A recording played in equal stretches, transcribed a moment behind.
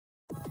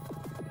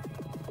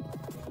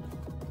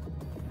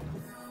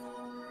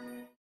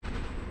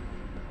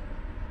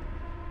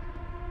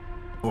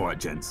Alright,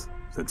 gents,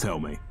 so tell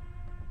me,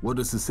 what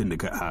does the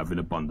Syndicate have in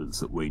abundance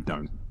that we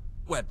don't?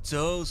 Web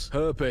tools.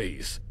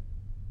 Herpes.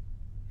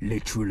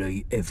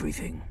 Literally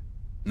everything.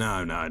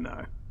 No.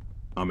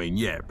 I mean,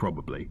 yeah,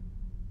 probably.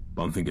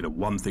 But I'm thinking of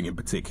one thing in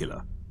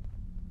particular.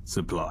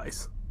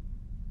 Supplies.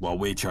 While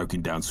we're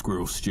choking down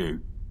squirrel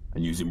stew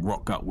and using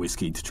rock gut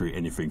whiskey to treat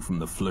anything from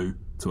the flu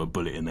to a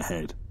bullet in the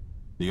head,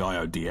 the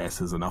IODS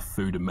has enough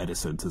food and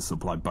medicine to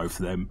supply both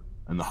them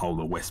and the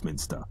whole of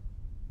Westminster.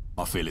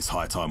 I feel it's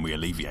high time we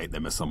alleviate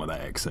them of some of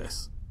that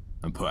excess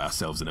and put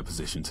ourselves in a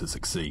position to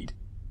succeed.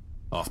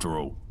 After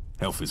all,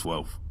 health is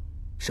wealth.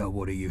 So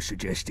what are you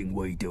suggesting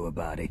we do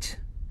about it?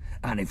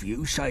 And if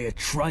you say a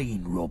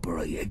train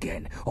robbery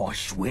again, I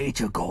swear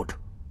to God.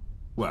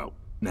 Well,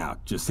 now,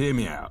 just hear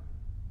me out.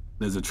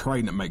 There's a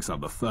train that makes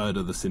up a third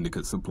of the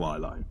Syndicate supply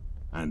line,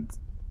 and...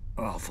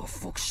 Oh, for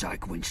fuck's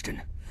sake,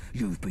 Winston.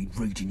 You've been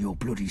reading your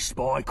bloody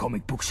spy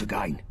comic books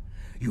again.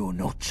 You're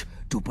not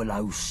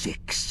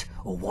 006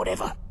 or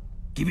whatever.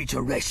 Give it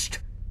a rest.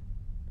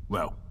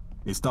 Well,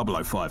 it's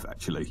 005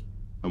 actually,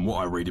 and what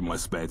I read in my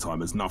spare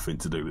time has nothing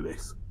to do with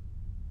this.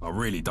 I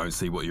really don't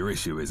see what your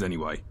issue is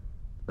anyway.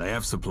 They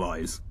have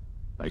supplies,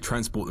 they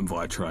transport them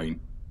via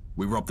train,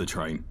 we rob the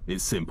train,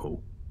 it's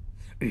simple.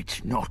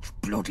 It's not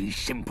bloody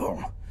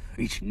simple.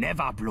 It's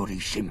never bloody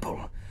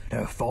simple.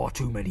 There are far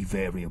too many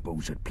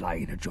variables at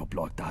play in a job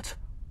like that.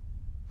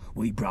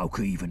 We broke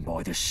even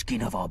by the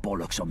skin of our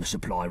bollocks on the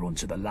supply run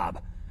to the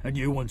lab, and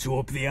you want to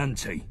up the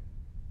ante?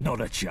 Not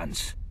a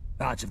chance.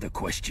 Out of the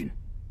question.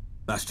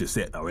 That's just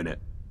it though, innit?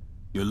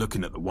 You're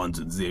looking at the ones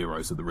and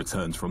zeros of the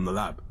returns from the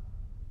lab.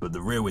 But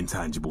the real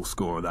intangible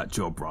score of that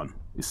job run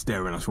is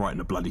staring us right in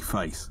the bloody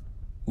face.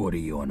 What are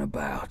you on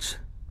about?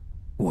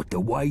 What,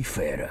 the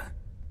Wayfarer?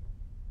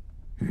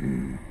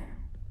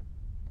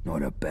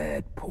 Not a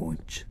bad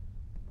point.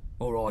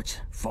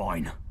 Alright,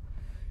 fine.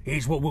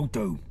 Here's what we'll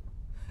do.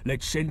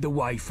 Let's send the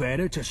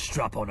Wayfarer to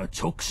strap on a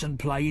tux and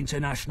play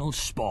international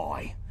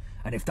spy.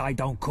 And if they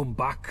don't come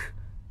back,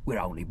 we're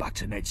only back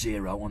to net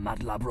zero on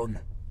that lab run.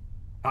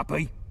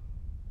 Happy?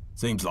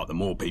 Seems like the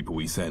more people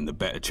we send, the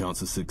better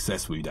chance of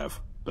success we'd have.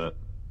 But,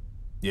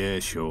 yeah,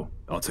 sure.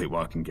 I'll take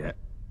what I can get.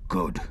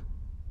 Good.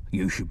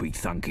 You should be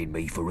thanking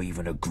me for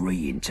even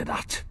agreeing to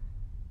that.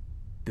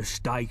 The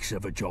stakes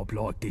of a job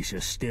like this are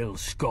still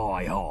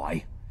sky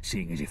high,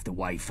 seeing as if the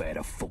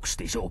Wayfarer fucks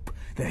this up,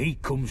 the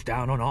heat comes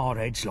down on our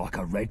heads like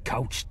a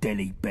redcoat's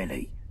deli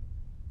belly.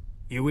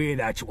 You hear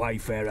that,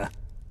 Wayfarer?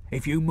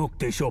 If you muck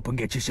this up and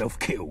get yourself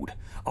killed,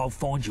 I'll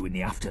find you in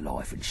the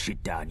afterlife and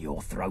shit down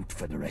your throat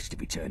for the rest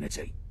of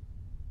eternity.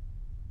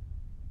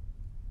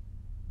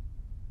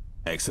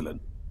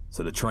 Excellent.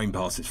 So the train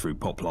passes through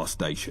Poplar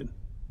station.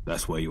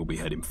 That's where you'll be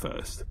heading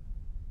first.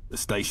 The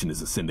station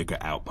is a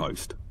Syndicate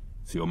outpost,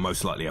 so you'll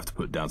most likely have to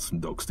put down some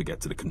dogs to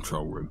get to the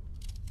control room.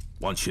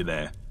 Once you're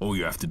there, all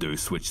you have to do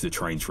is switch the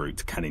train's route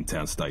to Canning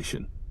Town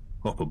station.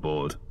 Hop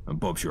aboard, and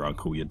Bob's your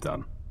uncle, you're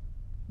done.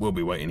 We'll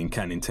be waiting in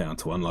Canning Town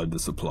to unload the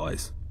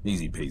supplies.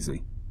 Easy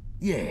peasy.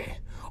 Yeah,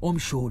 I'm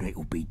sure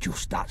it'll be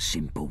just that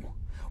simple.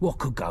 What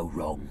could go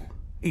wrong?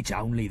 It's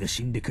only the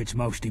Syndicate's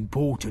most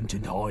important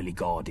and highly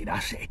guarded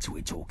assets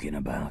we're talking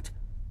about.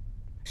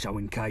 So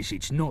in case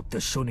it's not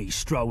the sunny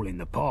stroll in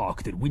the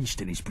park that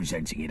Winston is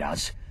presenting it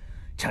as,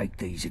 take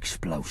these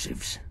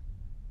explosives.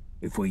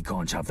 If we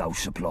can't have those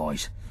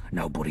supplies,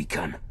 nobody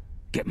can.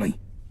 Get me?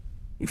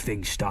 If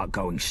things start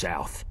going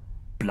south,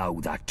 blow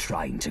that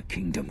train to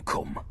Kingdom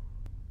Come.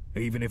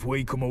 Even if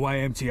we come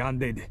away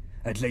empty-handed,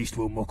 at least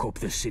we'll muck up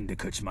the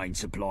Syndicate's main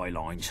supply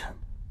lines.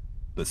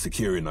 But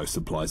securing those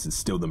supplies is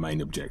still the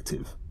main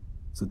objective,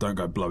 so don't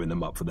go blowing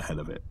them up for the hell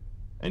of it.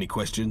 Any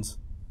questions?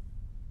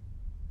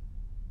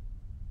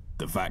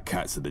 The fat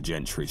cats of the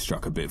gentry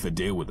struck a bit of a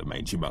deal with the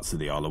mangy mutts of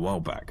the Isle a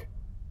while back.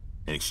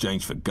 In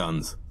exchange for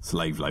guns,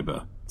 slave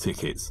labour,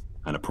 tickets,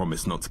 and a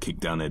promise not to kick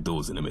down their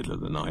doors in the middle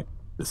of the night,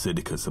 the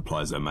Syndicate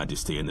supplies Her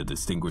Majesty and the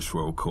distinguished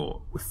royal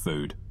court with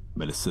food,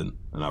 medicine,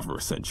 and other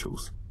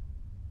essentials.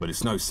 But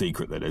it's no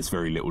secret that there's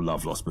very little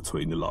love lost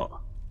between the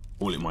lot.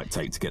 All it might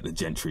take to get the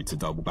gentry to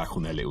double back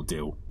on their little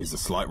deal is a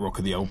slight rock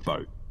of the old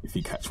boat, if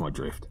you catch my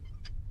drift.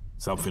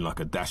 Something like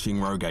a dashing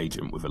rogue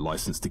agent with a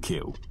license to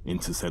kill,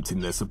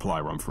 intercepting their supply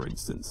run, for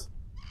instance.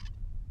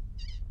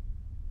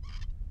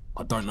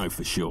 I don't know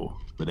for sure,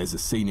 but there's a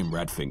scene in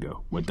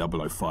Radfinger where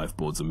 005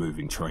 boards a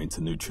moving train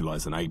to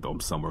neutralise an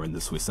A-bomb somewhere in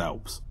the Swiss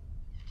Alps.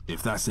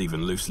 If that's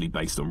even loosely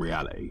based on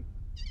reality,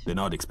 then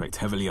I'd expect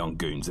heavily armed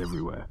goons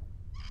everywhere.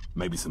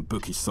 Maybe some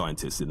bookish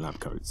scientists in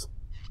lab coats.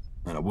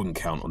 And I wouldn't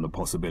count on the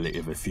possibility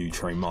of a few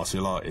trained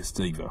martial artists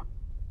either.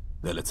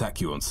 They'll attack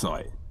you on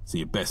sight, so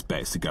your best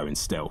bet is to go in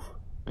stealth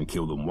and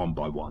kill them one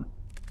by one,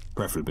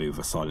 preferably with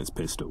a silenced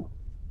pistol.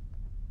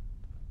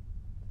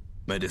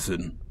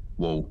 Medicine,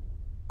 wool,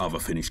 other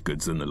finished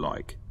goods and the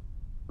like.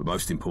 But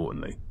most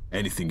importantly,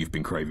 anything you've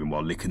been craving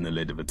while licking the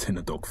lid of a tin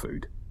of dog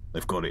food,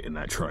 they've got it in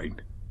that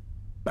train.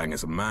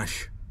 Bangers and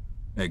mash,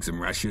 eggs and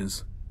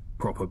rashers,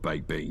 proper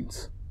baked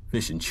beans,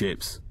 fish and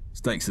chips,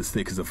 steaks as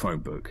thick as a phone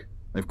book.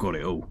 They've got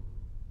it all.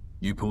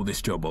 You pull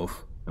this job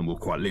off, and we'll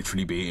quite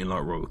literally be eating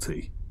like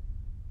royalty.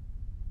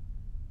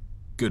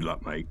 Good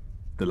luck, mate.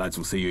 The lads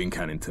will see you in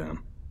Canning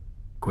Town.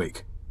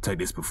 Quick, take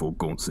this before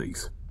Gaunt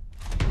sees.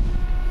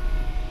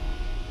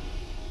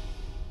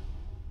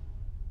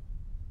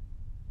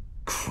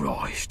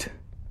 Christ.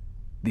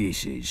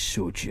 This is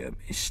such a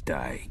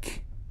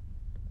mistake.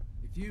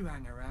 If you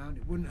hang around,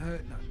 it wouldn't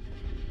hurt none.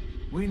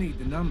 We need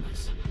the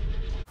numbers.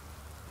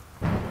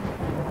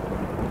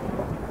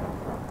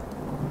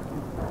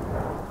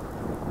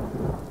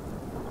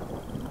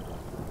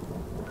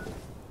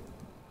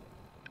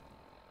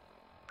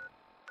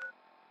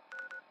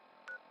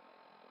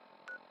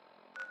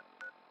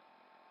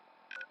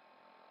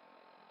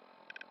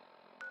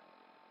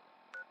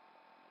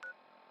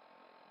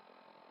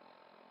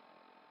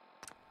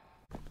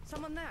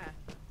 Someone there?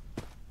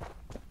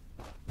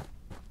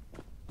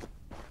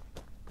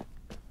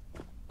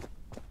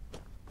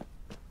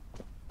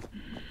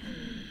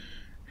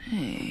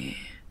 Hey.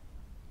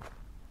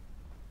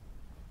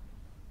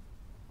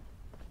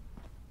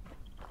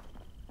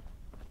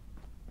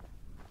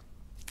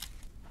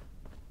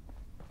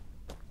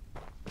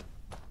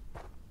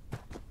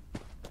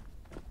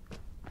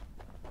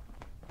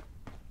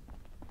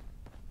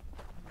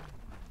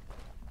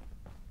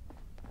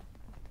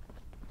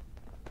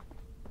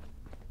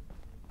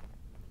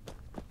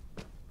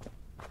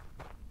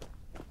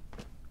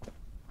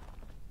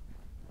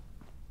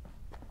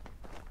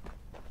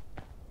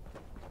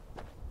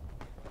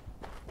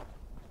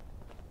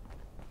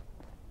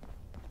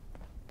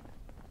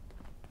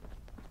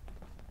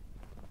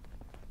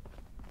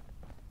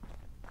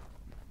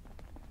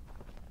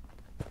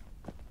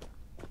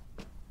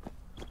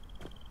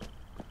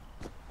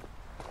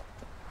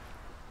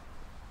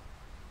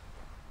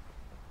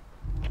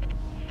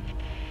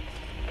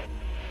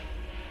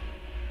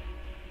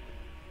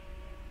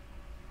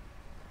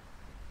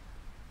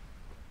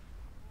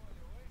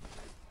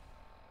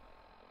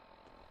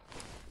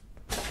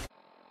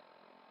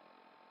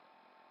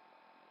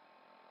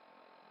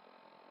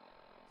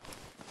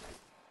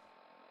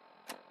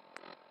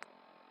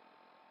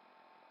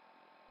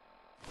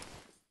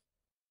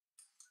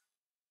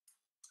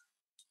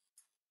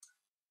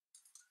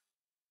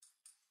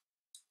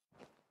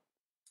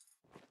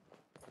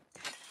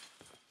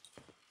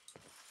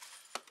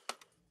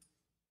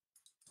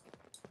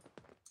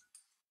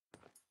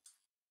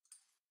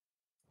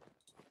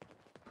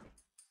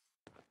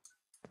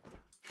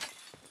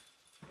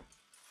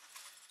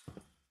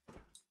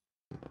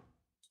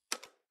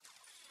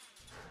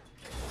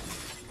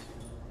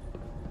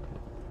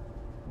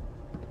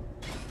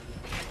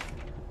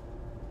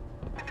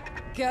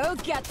 Go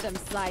get them,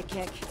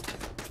 Slykick.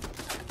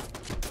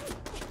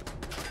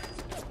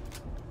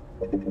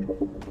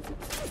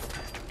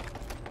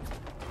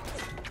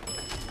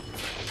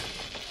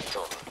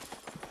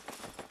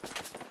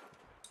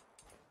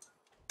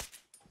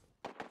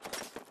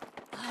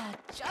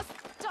 Just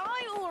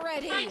die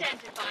already!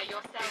 Identify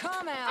yourself.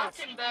 Come out!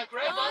 Altenburg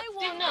robots do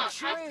want not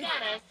the have truth.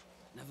 scanners.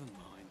 Never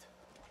mind.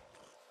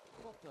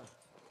 Poplar.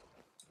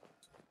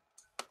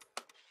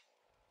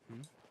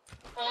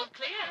 All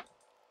clear.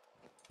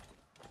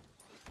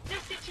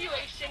 The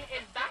situation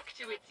is back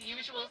to its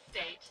usual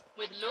state,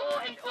 with law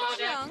and order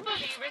Junk.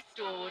 fully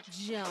restored.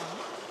 Jump.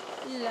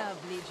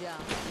 Lovely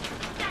jump.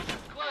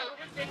 Status quo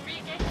has been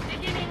regained,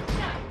 beginning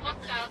to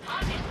hostile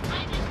targets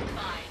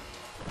identified.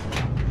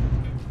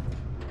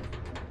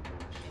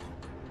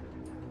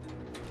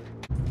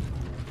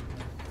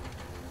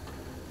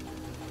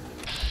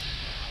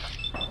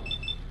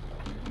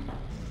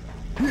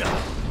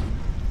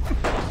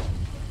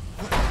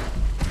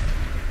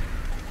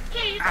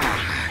 Please,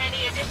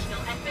 any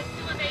additional efforts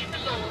to evade the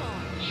law,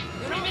 you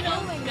criminal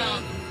fooling me.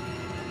 scum.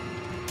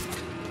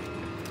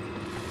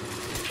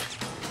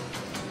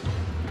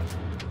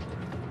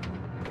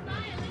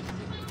 Violence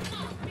will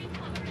not be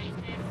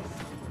tolerated.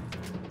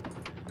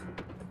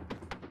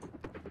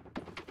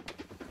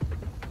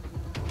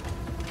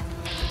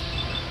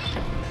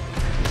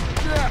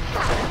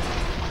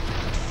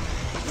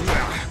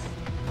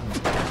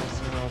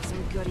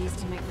 Some goodies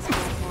to make this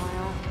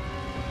worthwhile.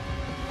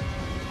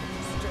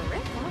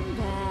 Strip on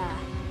bare.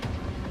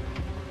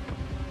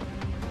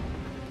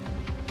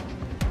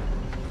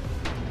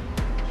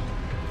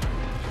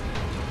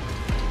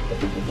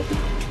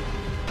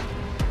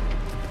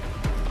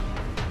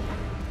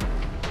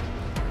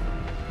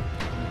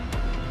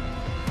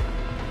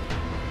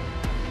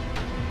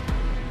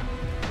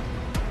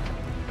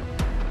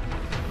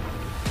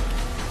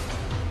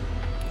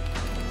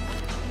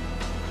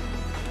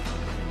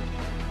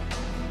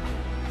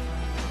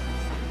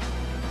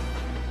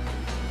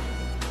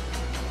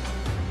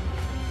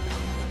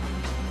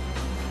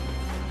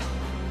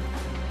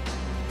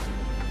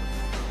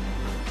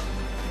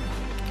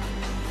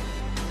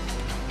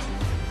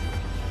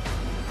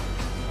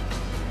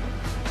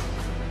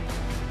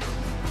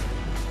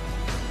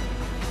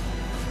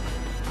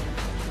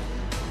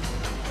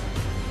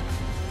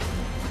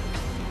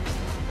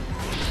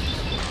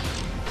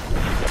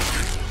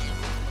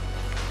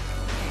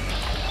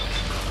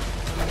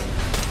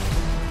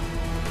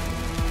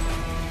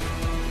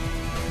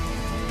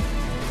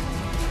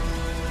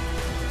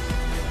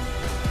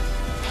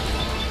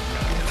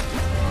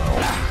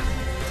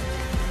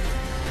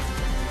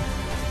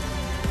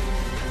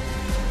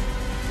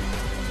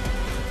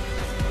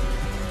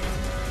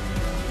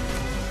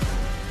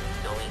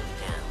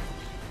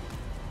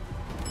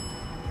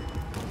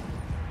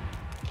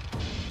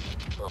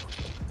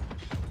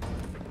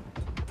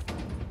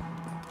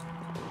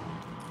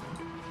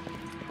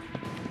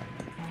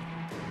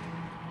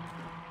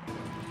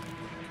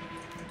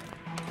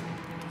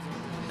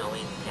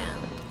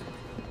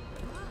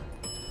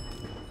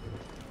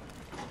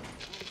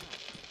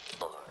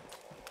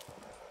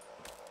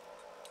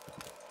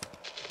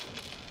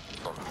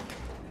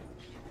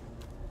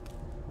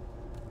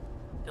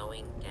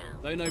 Going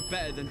down. They know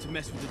better than to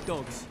mess with the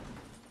dogs.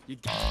 You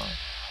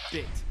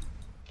bit.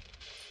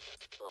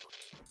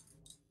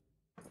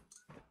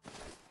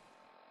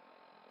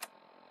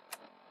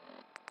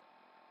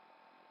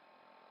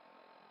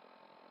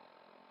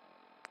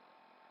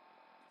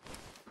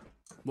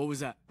 What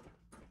was that?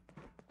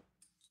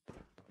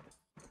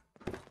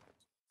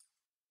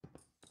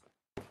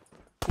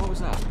 What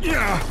was that?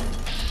 Yeah!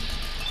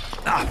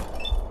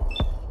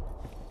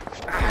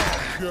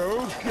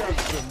 Go get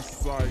them,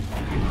 psych.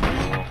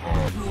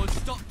 Come on,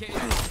 stop getting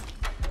up.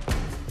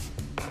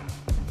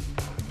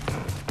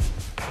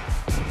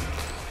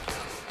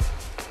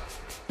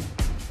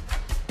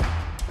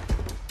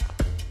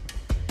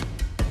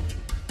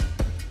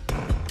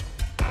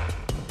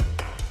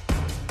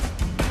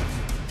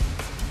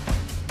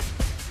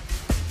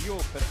 You're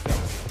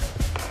pathetic.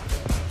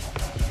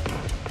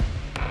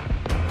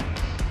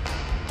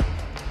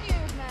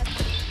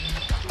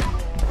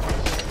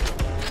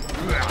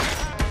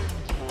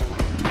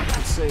 I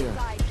can see her.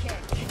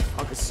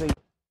 I can see.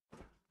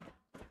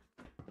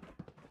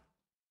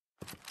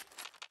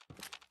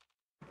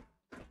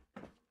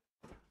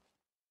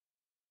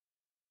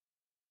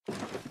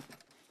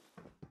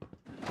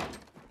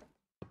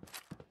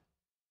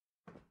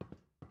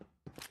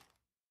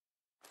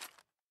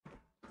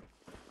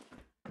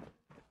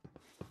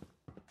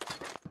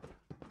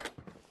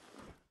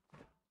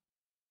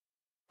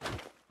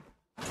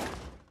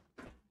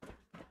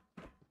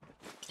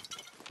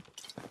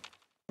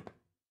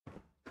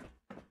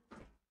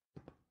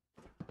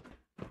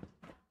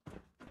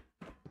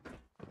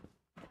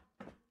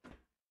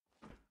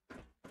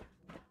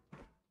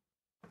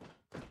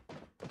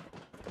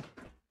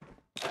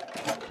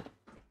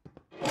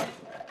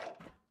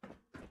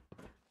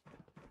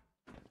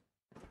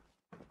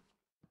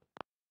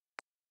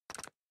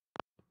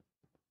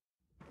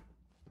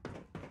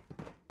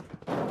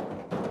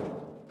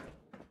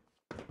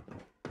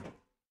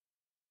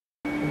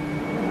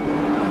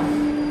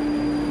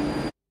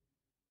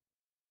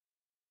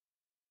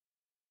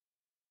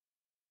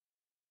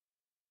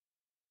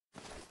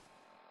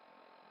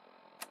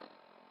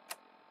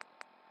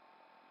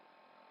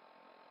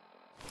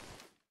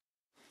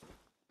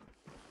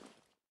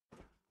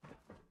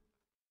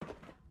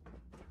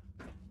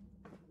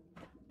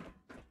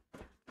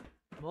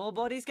 More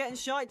bodies getting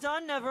shite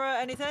done, never hurt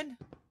anything.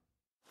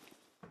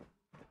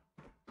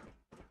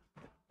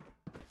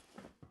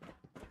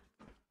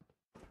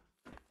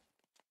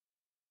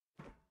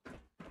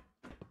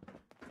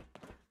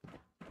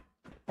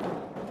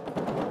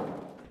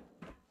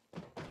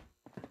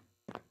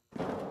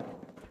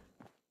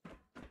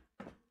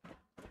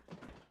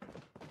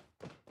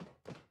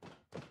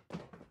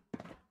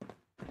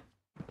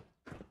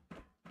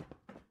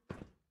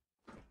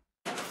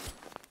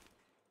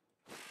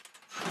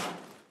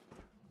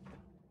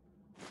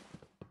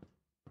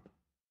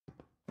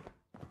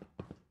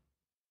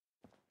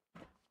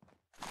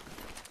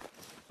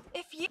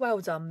 Well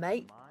done,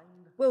 mate.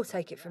 We'll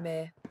take it from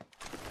here.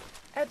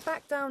 Head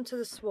back down to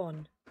the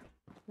Swan.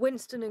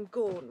 Winston and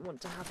Gaunt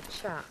want to have a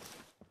chat.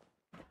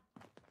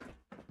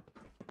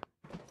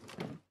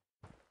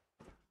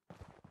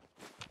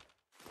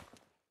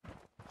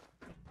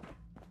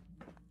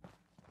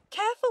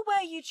 Careful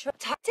where you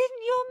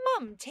Didn't your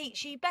mum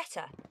teach you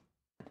better?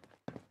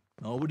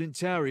 I wouldn't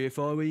tarry if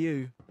I were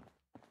you.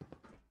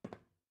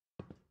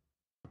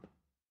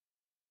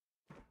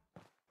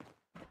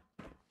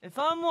 If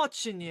I'm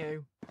watching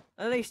you,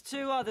 at least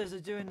 2 others are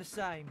doing the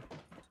same.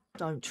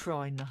 Don't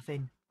try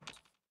nothing.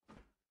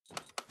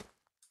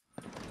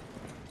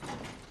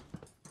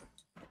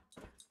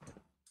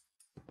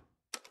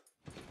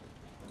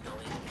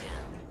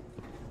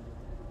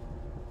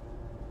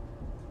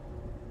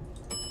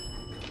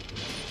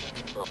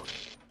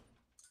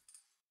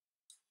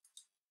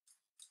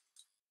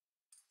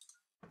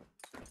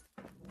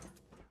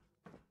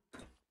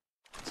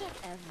 Check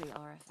every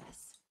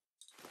orifice.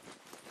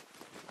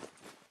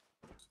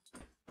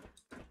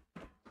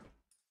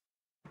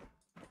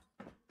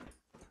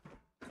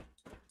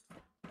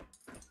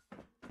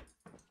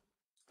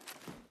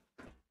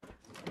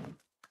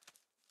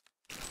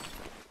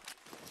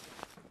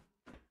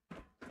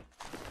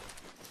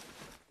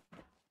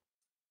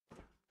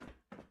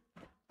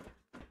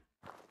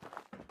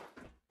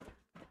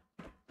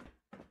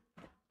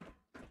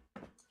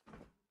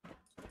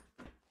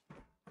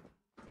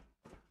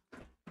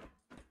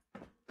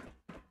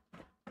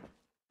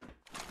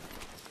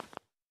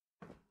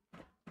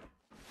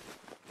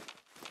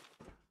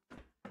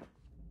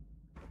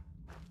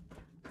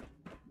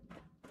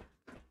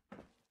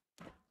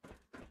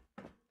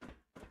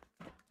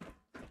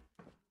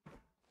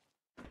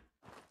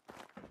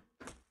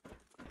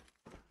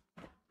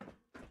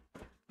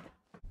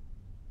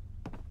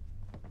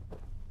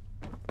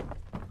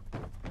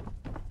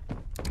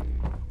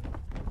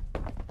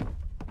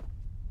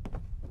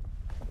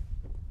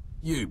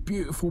 You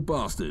beautiful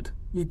bastard.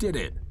 You did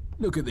it.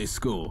 Look at this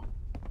score.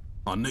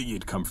 I knew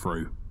you'd come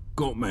through.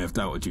 Gaunt may have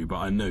doubted you, but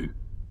I knew.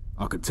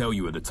 I could tell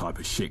you were the type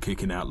of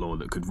shit-kicking outlaw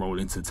that could roll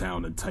into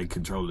town and take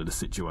control of the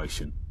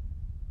situation.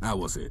 How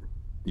was it?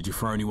 Did you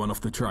throw anyone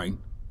off the train?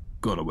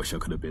 God, I wish I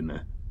could have been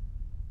there.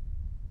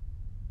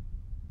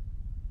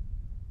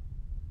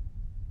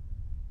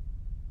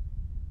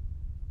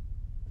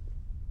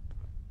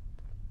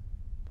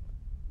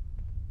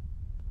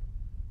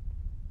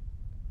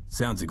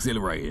 Sounds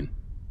exhilarating.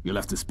 You'll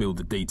have to spill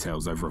the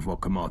details over a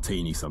vodka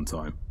martini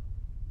sometime.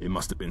 It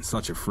must have been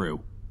such a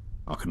thrill.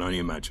 I can only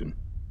imagine.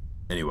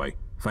 Anyway,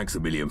 thanks a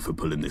million for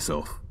pulling this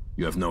off.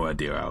 You have no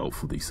idea how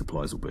helpful these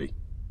supplies will be.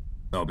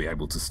 I'll be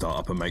able to start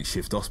up a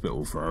makeshift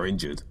hospital for our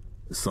injured,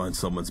 assign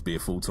someone to be a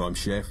full-time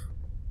chef,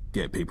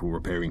 get people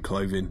repairing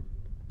clothing.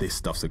 This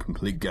stuff's a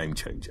complete game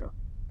changer.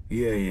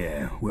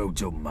 Yeah, well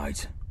done,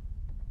 mate.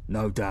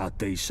 No doubt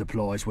these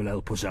supplies will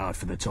help us out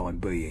for the time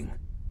being.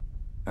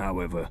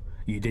 However,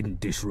 you didn't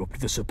disrupt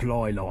the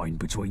supply line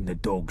between the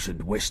Dogs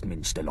and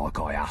Westminster like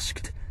I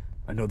asked.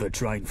 Another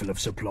train full of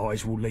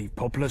supplies will leave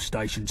Poplar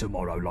Station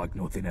tomorrow like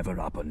nothing ever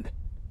happened.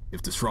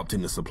 If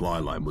disrupting the supply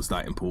line was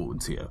that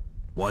important to you,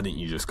 why didn't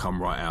you just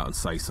come right out and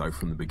say so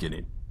from the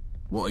beginning?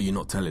 What are you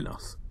not telling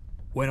us?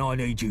 When I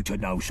need you to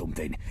know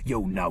something,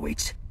 you'll know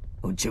it.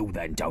 Until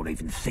then, don't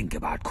even think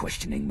about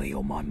questioning me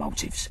or my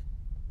motives.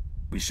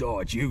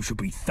 Besides, you should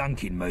be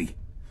thanking me.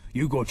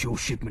 You got your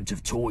shipment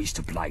of toys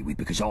to play with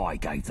because I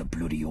gave the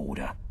bloody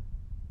order.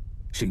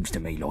 Seems to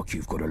me like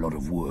you've got a lot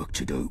of work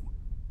to do.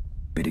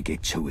 Better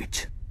get to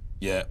it.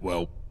 Yeah,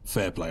 well,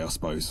 fair play, I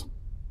suppose.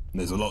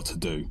 There's a lot to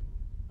do,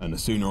 and the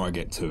sooner I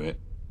get to it,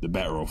 the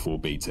better off we'll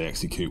be to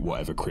execute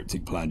whatever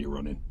cryptic plan you're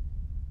running.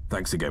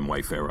 Thanks again,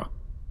 Wayfarer.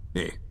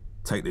 Here,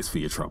 take this for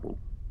your trouble.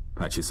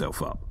 Patch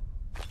yourself up.